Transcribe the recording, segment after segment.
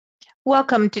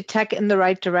Welcome to Tech in the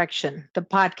Right Direction, the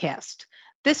podcast.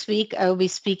 This week, I will be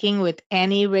speaking with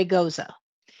Annie Raygoza.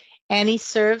 Annie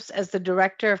serves as the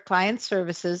Director of Client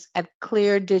Services at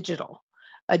Clear Digital,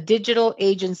 a digital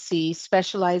agency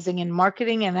specializing in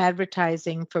marketing and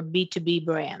advertising for B2B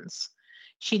brands.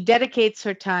 She dedicates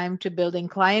her time to building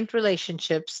client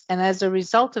relationships, and as a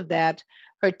result of that,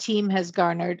 her team has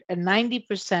garnered a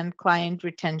 90% client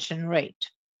retention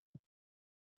rate.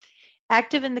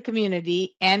 Active in the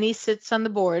community, Annie sits on the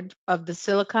board of the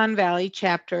Silicon Valley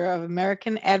chapter of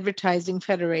American Advertising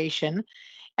Federation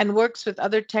and works with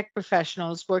other tech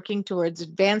professionals working towards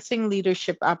advancing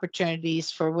leadership opportunities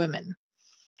for women.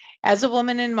 As a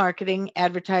woman in marketing,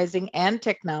 advertising, and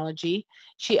technology,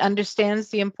 she understands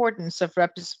the importance of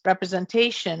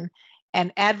representation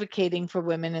and advocating for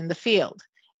women in the field.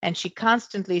 And she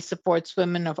constantly supports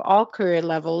women of all career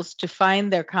levels to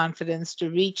find their confidence to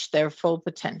reach their full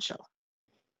potential.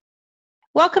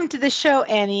 Welcome to the show,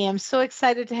 Annie. I'm so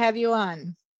excited to have you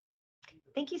on.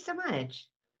 Thank you so much.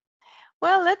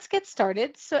 Well, let's get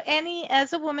started. So, Annie,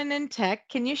 as a woman in tech,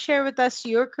 can you share with us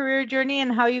your career journey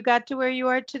and how you got to where you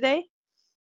are today?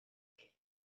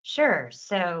 Sure.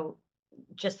 So,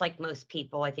 just like most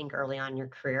people, I think early on in your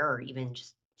career, or even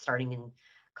just starting in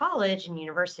college and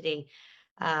university,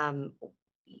 um,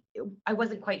 I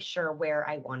wasn't quite sure where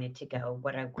I wanted to go,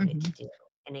 what I wanted to Hmm. do.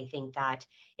 And I think that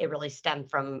it really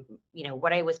stemmed from,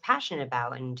 what I was passionate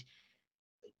about. And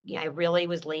I really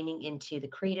was leaning into the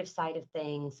creative side of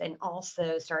things and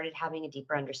also started having a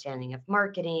deeper understanding of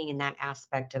marketing and that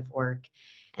aspect of work.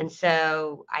 And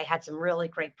so I had some really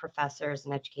great professors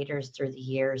and educators through the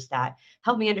years that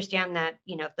helped me understand that,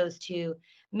 if those two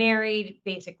married,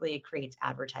 basically it creates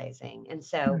advertising. And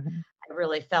so Hmm. I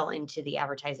really fell into the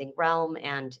advertising realm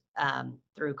and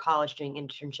through college doing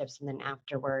internships and then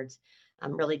afterwards,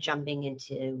 really jumping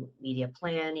into media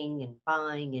planning and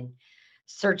buying and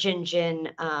search engine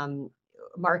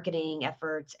marketing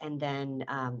efforts, and then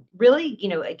really,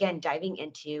 again, diving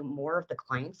into more of the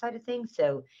client side of things.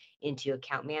 So into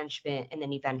account management, and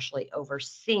then eventually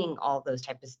overseeing all those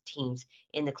types of teams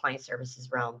in the client services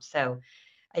realm. So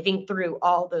I think through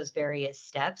all those various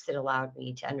steps, it allowed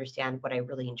me to understand what I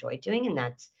really enjoyed doing, and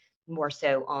that's more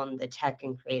so on the tech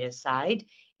and creative side.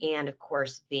 And of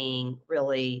course, being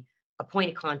really a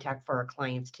point of contact for our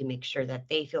clients to make sure that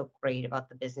they feel great about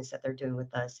the business that they're doing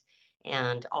with us,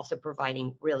 and also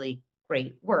providing really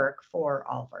great work for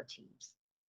all of our teams.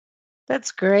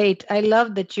 That's great. I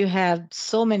love that you have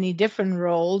so many different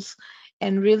roles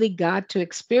and really got to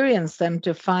experience them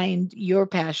to find your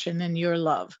passion and your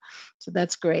love. So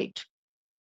that's great.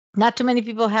 Not too many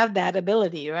people have that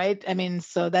ability, right? I mean,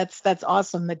 so that's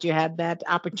awesome that you had that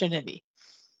opportunity.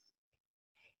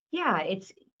 Yeah,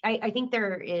 I think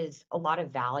there is a lot of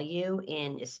value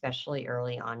in, especially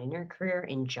early on in your career,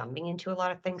 in jumping into a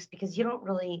lot of things because you don't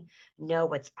really know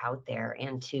what's out there.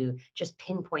 And to just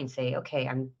pinpoint, say, okay,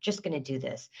 I'm just going to do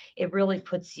this, it really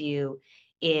puts you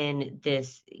in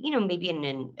this, maybe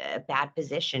in a bad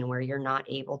position where you're not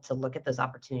able to look at those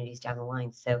opportunities down the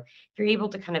line. So if you're able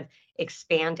to kind of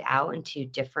expand out into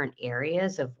different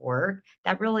areas of work,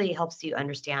 that really helps you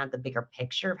understand the bigger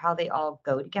picture of how they all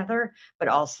go together, but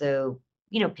also,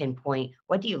 pinpoint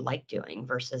what do you like doing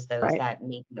versus those Right. that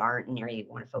maybe aren't an area you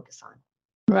want to focus on.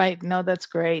 Right. No, that's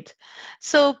great.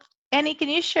 So, Annie, can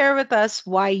you share with us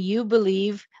why you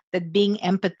believe that being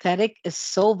empathetic is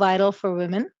so vital for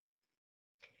women?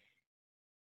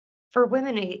 For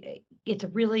women, it's a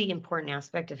really important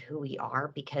aspect of who we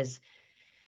are because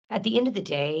at the end of the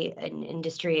day, an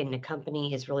industry and a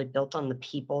company is really built on the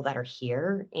people that are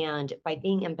here. And by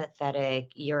being empathetic,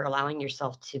 you're allowing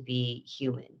yourself to be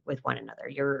human with one another.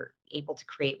 You're able to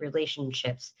create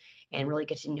relationships and really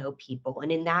get to know people.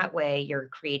 And in that way, you're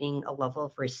creating a level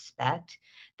of respect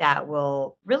that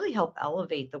will really help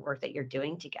elevate the work that you're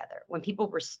doing together. When people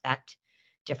respect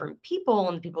different people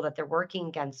and the people that they're working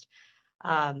against,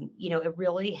 it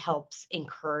really helps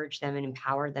encourage them and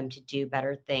empower them to do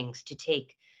better things, to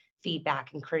take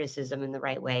feedback and criticism in the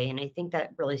right way. And I think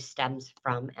that really stems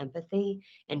from empathy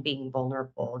and being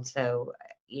vulnerable. And so,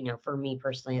 for me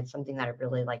personally, it's something that I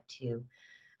really like to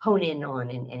hone in on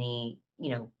in any,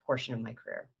 portion of my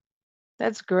career.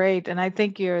 That's great. And I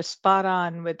think you're spot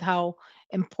on with how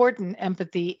important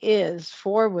empathy is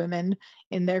for women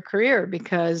in their career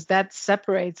because that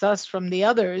separates us from the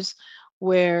others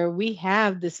where we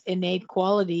have this innate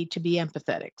quality to be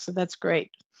empathetic. So that's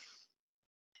great.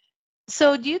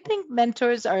 So, do you think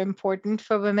mentors are important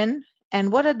for women?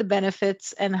 And what are the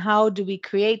benefits and how do we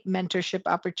create mentorship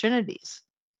opportunities?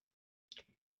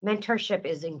 Mentorship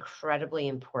is incredibly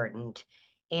important.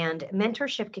 And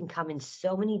mentorship can come in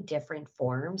so many different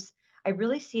forms. I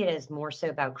really see it as more so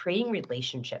about creating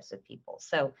relationships with people.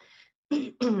 So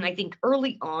I think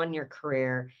early on in your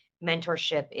career,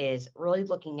 mentorship is really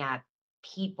looking at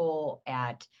people,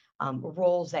 at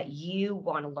roles that you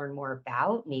want to learn more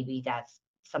about. Maybe that's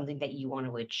something that you want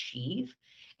to achieve,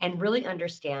 and really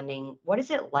understanding what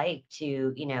is it like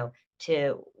to,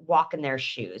 to walk in their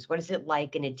shoes. What is it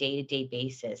like in a day-to-day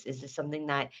basis? Is this something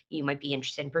that you might be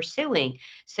interested in pursuing?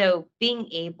 So being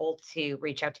able to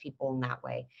reach out to people in that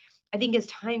way. I think as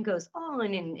time goes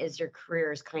on and as your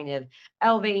career is kind of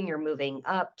elevating, you're moving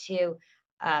up to,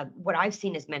 what I've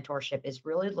seen as mentorship is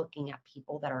really looking at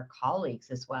people that are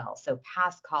colleagues as well. So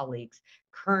past colleagues,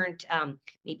 current,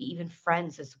 maybe even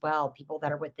friends as well, people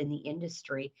that are within the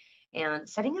industry, and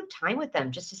setting up time with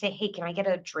them just to say, hey, can I get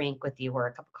a drink with you or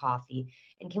a cup of coffee?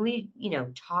 And can we,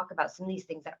 talk about some of these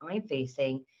things that I'm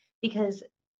facing? Because,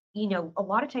 a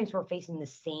lot of times we're facing the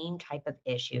same type of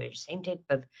issue, same type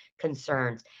of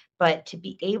concerns, but to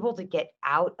be able to get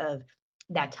out of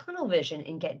that tunnel vision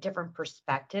and get different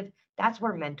perspective, that's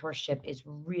where mentorship is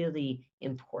really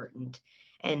important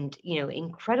and,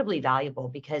 incredibly valuable,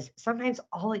 because sometimes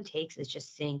all it takes is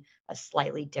just seeing a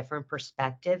slightly different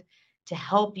perspective to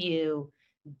help you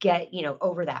get,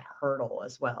 over that hurdle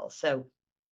as well. So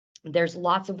there's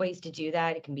lots of ways to do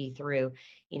that. It can be through,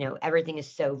 everything is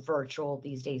so virtual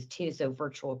these days too. So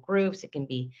virtual groups, it can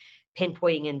be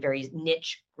pinpointing in various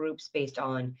niche groups based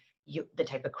on the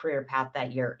type of career path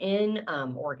that you're in,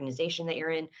 organization that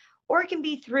you're in, or it can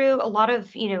be through a lot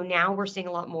of, now we're seeing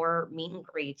a lot more meet and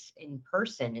greets in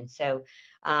person. And so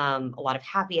a lot of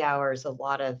happy hours, a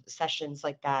lot of sessions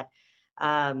like that.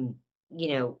 Um,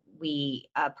 we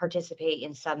participate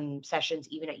in some sessions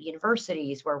even at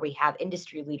universities where we have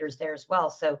industry leaders there as well.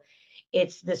 So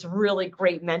it's this really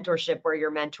great mentorship where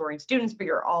you're mentoring students, but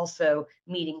you're also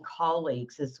meeting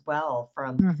colleagues as well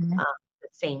from Mhm. uh, the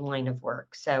same line of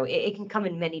work. So it can come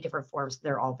in many different forms.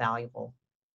 They're all valuable.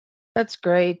 That's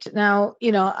great. Now,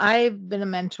 I've been a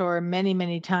mentor many,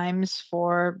 many times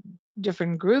for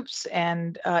different groups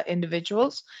and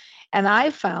individuals. And I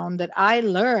found that I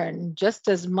learn just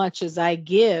as much as I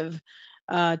give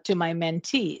to my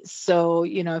mentees. So,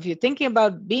 if you're thinking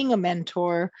about being a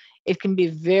mentor, it can be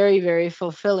very, very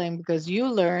fulfilling because you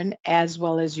learn as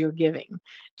well as you're giving.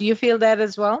 Do you feel that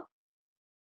as well?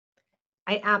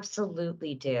 I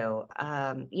absolutely do.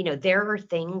 There are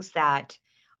things that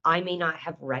I may not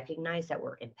have recognized that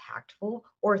were impactful,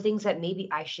 or things that maybe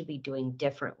I should be doing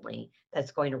differently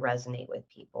that's going to resonate with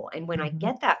people. And when I Mhm.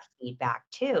 get that feedback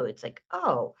too, it's like,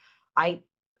 oh, I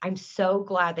I'm so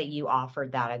glad that you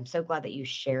offered that. I'm so glad that you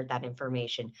shared that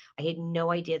information. I had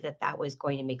no idea that that was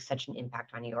going to make such an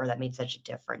impact on you, or that made such a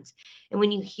difference. And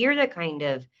when you hear that kind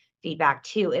of feedback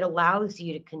too, it allows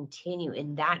you to continue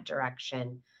in that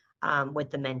direction, with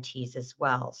the mentees as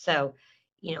well. So,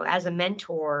 as a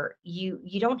mentor,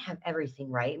 you don't have everything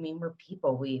right. I mean, we're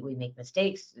people. We make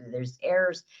mistakes. There's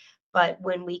errors, but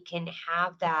when we can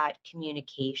have that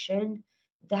communication,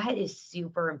 that is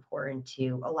super important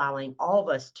to allowing all of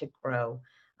us to grow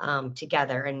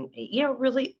together. And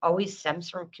really always stems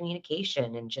from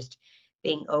communication and just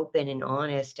being open and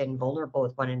honest and vulnerable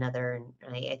with one another.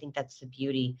 And I think that's the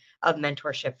beauty of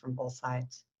mentorship from both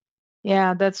sides.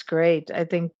 Yeah, that's great. I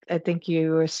think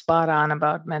you were spot on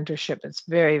about mentorship. It's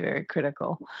very, very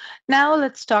critical. Now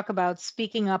let's talk about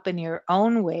speaking up in your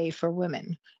own way for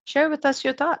women. Share with us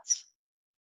your thoughts.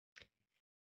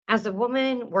 As a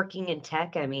woman working in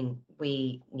tech, I mean,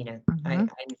 Mhm. I'm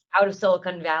out of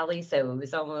Silicon Valley, so it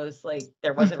was almost like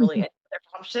there wasn't really any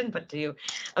other option but to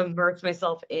immerse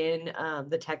myself in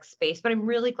the tech space. But I'm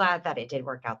really glad that it did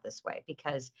work out this way,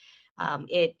 because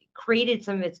it created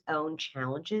some of its own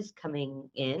challenges coming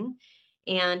in.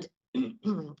 And,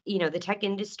 the tech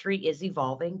industry is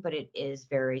evolving, but it is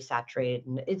very saturated,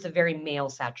 and it's a very male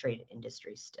saturated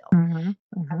industry still. Mhm.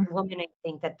 As Mhm. a woman, I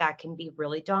think that that can be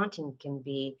really daunting, can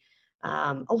be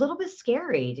a little bit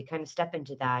scary to kind of step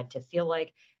into that, to feel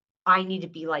like I need to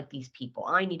be like these people.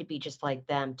 I need to be just like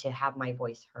them to have my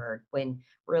voice heard. When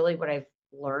really what I've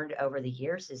learned over the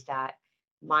years is that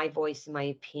my voice and my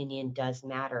opinion does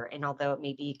matter. And although it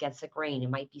may be against the grain, it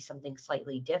might be something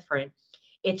slightly different,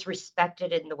 it's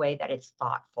respected in the way that it's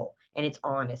thoughtful and it's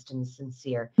honest and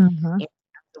sincere. Mhm. And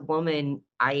as a woman,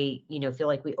 I, feel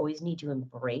like we always need to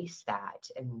embrace that.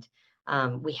 And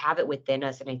we have it within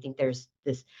us. And I think there's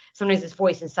this sometimes this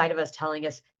voice inside of us telling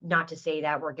us not to say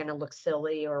that, we're going to look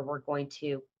silly, or we're going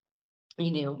to,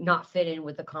 not fit in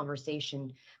with the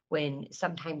conversation, when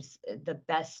sometimes the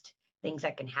best things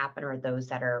that can happen are those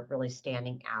that are really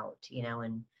standing out,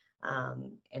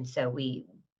 and so we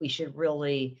should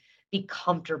really be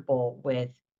comfortable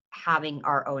with having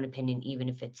our own opinion, even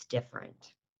if it's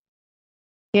different.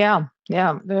 Yeah,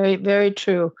 yeah, very, very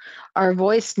true. Our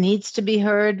voice needs to be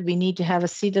heard. We need to have a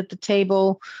seat at the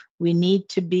table. We need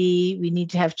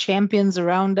to have champions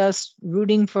around us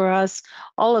rooting for us.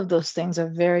 All of those things are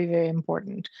very, very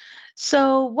important.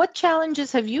 So, what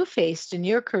challenges have you faced in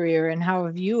your career and how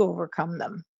have you overcome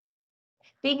them?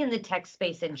 Being in the tech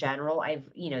space in general, I've,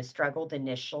 struggled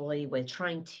initially with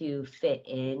trying to fit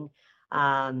in,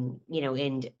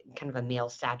 in kind of a male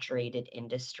saturated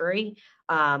industry.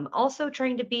 Also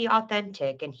trying to be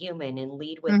authentic and human and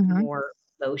lead with Hmm. more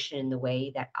emotion in the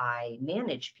way that I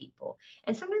manage people.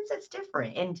 And sometimes that's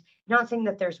different. And not saying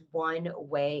that there's one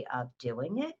way of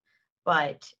doing it,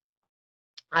 but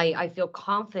I feel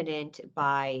confident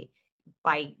by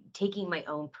taking my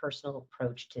own personal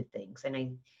approach to things.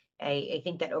 And I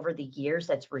think that over the years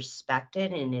that's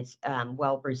respected and it's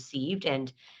well received.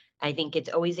 And I think it's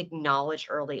always acknowledged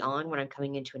early on when I'm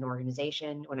coming into an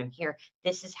organization, when I'm here,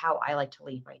 this is how I like to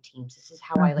lead my teams. This is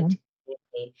how I like Hmm. to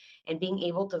communicate and being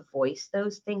able to voice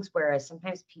those things. Whereas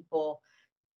sometimes people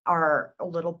are a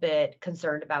little bit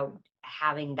concerned about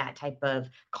having that type of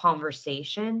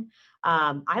conversation.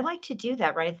 I like to do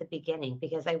that right at the beginning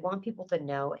because I want people to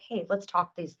know, hey, let's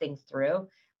talk these things through.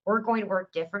 We're going to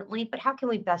work differently, but how can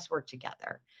we best work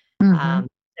together? Hmm.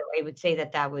 So I would say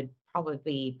that that would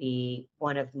probably be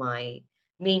one of my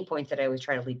main points that I always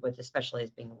try to lead with, especially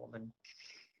as being a woman.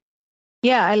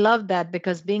 Yeah, I love that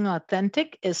because being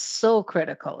authentic is so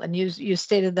critical. And you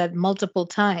stated that multiple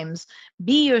times.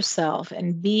 Be yourself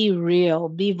and be real,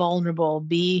 be vulnerable,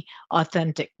 be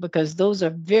authentic, because those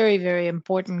are very, very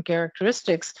important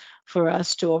characteristics for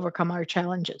us to overcome our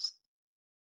challenges.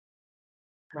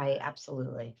 Right,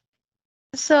 absolutely.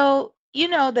 So, you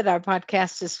know that our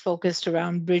podcast is focused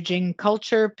around bridging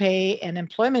culture, pay, and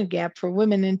employment gap for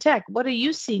women in tech. What are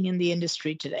you seeing in the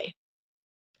industry today?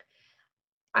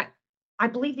 I I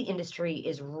believe the industry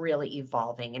is really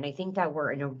evolving, and I think that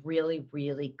we're in a really,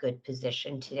 really good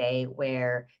position today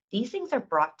where these things are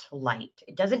brought to light.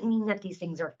 It doesn't mean that these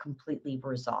things are completely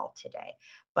resolved today,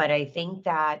 but I think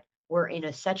that we're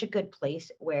in such a good place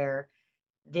where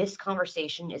this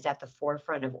conversation is at the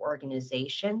forefront of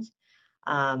organizations.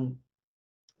 Um,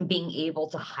 Being able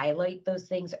to highlight those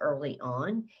things early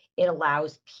on, it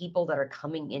allows people that are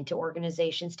coming into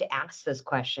organizations to ask those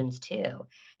questions too.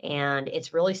 And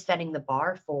it's really setting the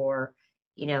bar for,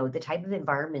 the type of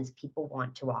environments people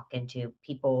want to walk into,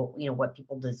 people, what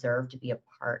people deserve to be a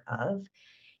part of.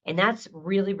 And that's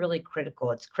really, really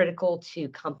critical. It's critical to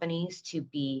companies to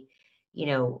be,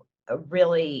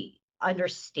 really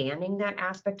understanding that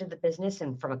aspect of the business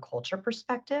and from a culture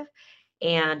perspective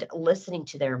and listening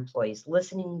to their employees,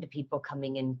 listening to people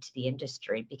coming into the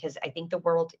industry, because I think the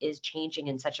world is changing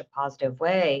in such a positive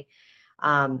way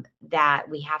that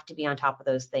we have to be on top of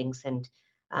those things. And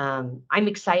I'm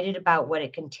excited about what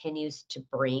it continues to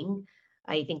bring.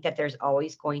 I think that there's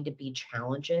always going to be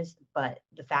challenges, but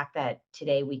the fact that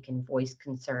today we can voice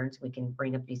concerns, we can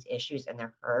bring up these issues and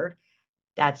they're heard,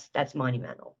 that's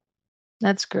monumental.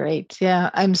 That's great.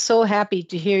 Yeah, I'm so happy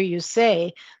to hear you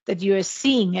say that you are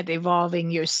seeing it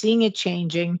evolving, you're seeing it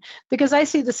changing, because I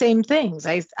see the same things.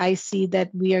 I see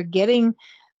that we are getting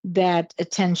that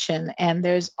attention, and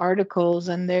there's articles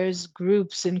and there's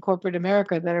groups in corporate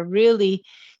America that are really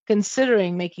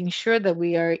considering making sure that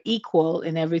we are equal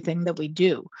in everything that we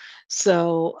do.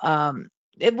 So,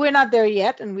 we're not there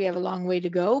yet, and we have a long way to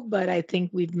go, but I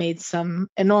think we've made some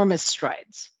enormous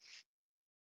strides.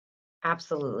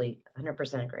 Absolutely,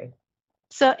 100% agree.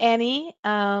 So, Annie,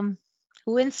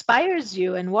 who inspires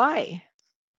you and why?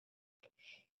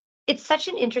 It's such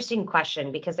an interesting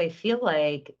question because I feel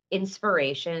like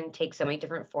inspiration takes so many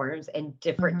different forms and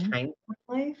different Hmm. times in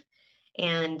life.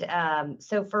 And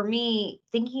so for me,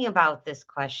 thinking about this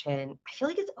question, I feel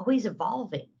like it's always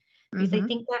evolving because I Hmm.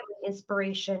 think that my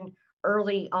inspiration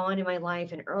early on in my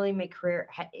life and early in my career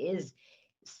is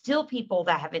still people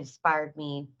that have inspired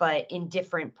me, but in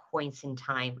different points in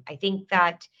time. I think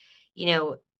that, you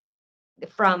know,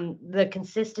 from the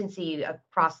consistency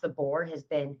across the board has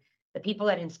been the people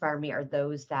that inspire me are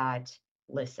those that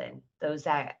listen, those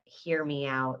that hear me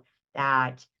out,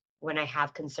 that when I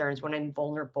have concerns, when I'm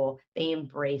vulnerable, they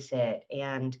embrace it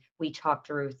and we talk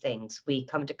through things. We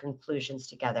come to conclusions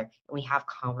together and we have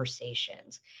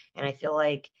conversations. And I feel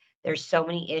like there's so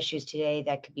many issues today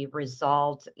that could be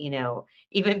resolved,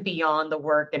 even beyond the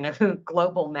work and a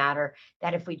global matter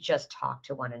that if we just talk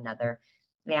to one another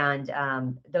and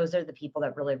those are the people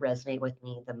that really resonate with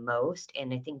me the most.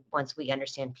 And I think once we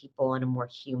understand people on a more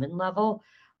human level,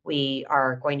 we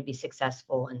are going to be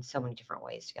successful in so many different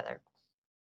ways together.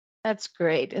 That's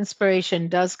great. Inspiration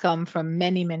does come from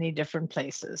many, many different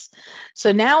places.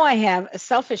 So now I have a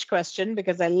selfish question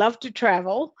because I love to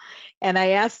travel. And I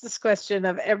ask this question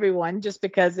of everyone just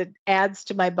because it adds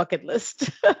to my bucket list.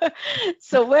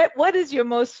 So, what is your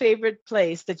most favorite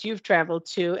place that you've traveled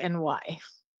to and why?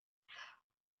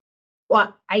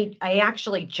 Well, I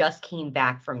actually just came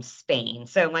back from Spain.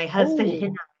 So my husband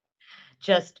and Oh,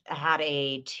 just had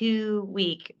a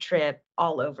 2-week trip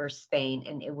all over Spain,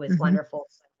 and it was hmm, wonderful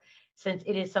since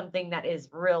it is something that is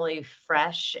really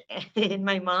fresh in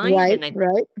my mind, right, and I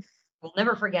right. will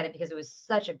never forget it because it was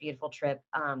such a beautiful trip.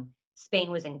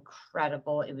 Spain was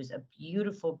incredible. It was a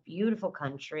beautiful, beautiful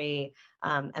country,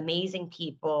 amazing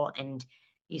people, and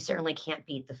you certainly can't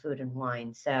beat the food and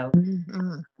wine. So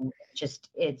Mhm. just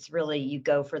it's really you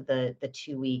go for the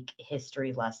 2-week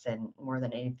history lesson more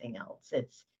than anything else.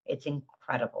 It's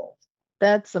incredible.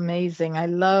 That's amazing. I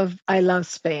love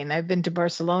Spain. I've been to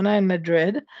Barcelona and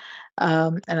Madrid,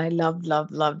 and I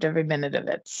loved every minute of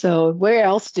it. So, where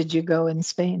else did you go in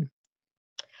Spain?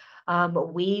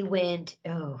 We went,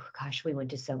 oh gosh, we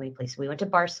went to so many places. We went to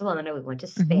Barcelona, we went to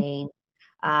Hmm, Spain,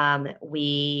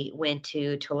 we went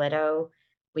to Toledo,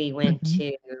 we went hmm.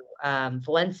 to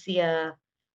Valencia.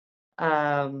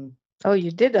 Um, Oh,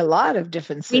 you did a lot of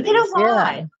different we did a cities. Yeah,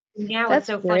 lot. Now it's that's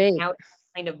so funny. great. Now it's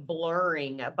kind of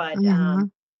blurring, but Hmm.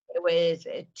 it was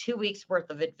 2 weeks worth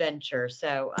of adventure.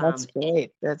 So, That's and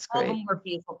great. That's all of great. them were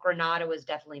beautiful. Granada was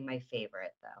definitely my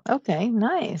favorite, though. Okay,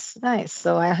 nice, nice.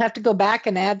 So I have to go back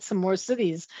and add some more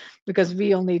cities because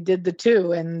we only did the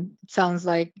two, and it sounds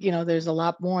like, there's a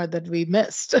lot more that we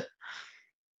missed.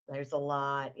 There's a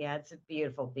lot. Yeah, it's a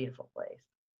beautiful, beautiful place.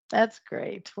 That's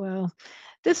great. Well,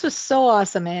 this was so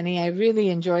awesome, Annie. I really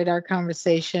enjoyed our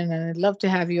conversation, and I'd love to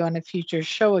have you on a future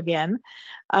show again.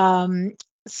 Um,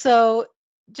 so,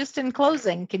 just in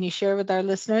closing, can you share with our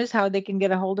listeners how they can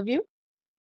get a hold of you?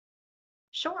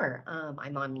 Sure.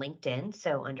 I'm on LinkedIn,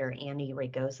 so under Annie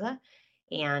Raygoza,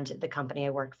 and the company I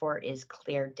work for is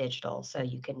Clear Digital, so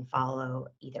you can follow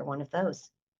either one of those.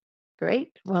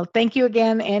 Great. Well, thank you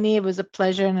again, Annie. It was a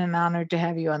pleasure and an honor to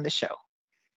have you on the show.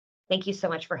 Thank you so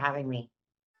much for having me.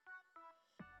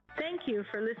 Thank you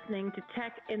for listening to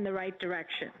Tech in the Right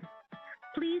Direction.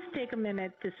 Please take a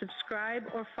minute to subscribe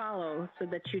or follow so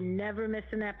that you never miss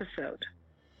an episode.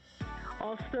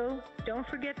 Also, don't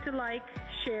forget to like,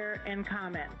 share, and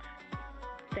comment.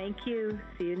 Thank you.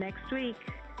 See you next week.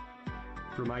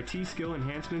 From IT skill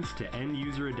enhancements to end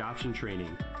user adoption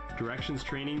training, Directions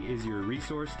Training is your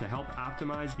resource to help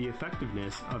optimize the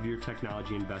effectiveness of your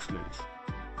technology investments.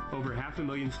 Over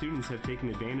 500,000 students have taken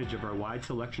advantage of our wide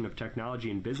selection of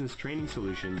technology and business training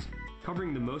solutions,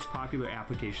 covering the most popular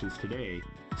applications today,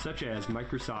 such as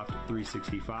Microsoft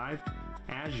 365,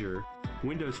 Azure,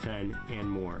 Windows 10, and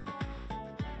more.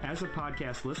 As a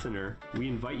podcast listener, we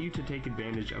invite you to take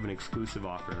advantage of an exclusive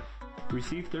offer.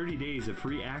 Receive 30 days of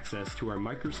free access to our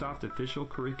Microsoft official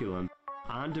curriculum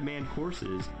on-demand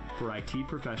courses for IT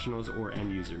professionals or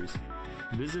end users.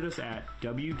 Visit us at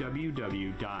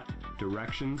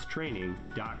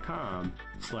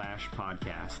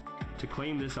www.directionstraining.com/podcast to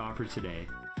claim this offer today.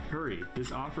 Hurry,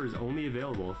 this offer is only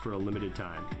available for a limited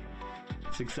time.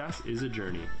 Success is a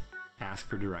journey. Ask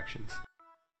for directions.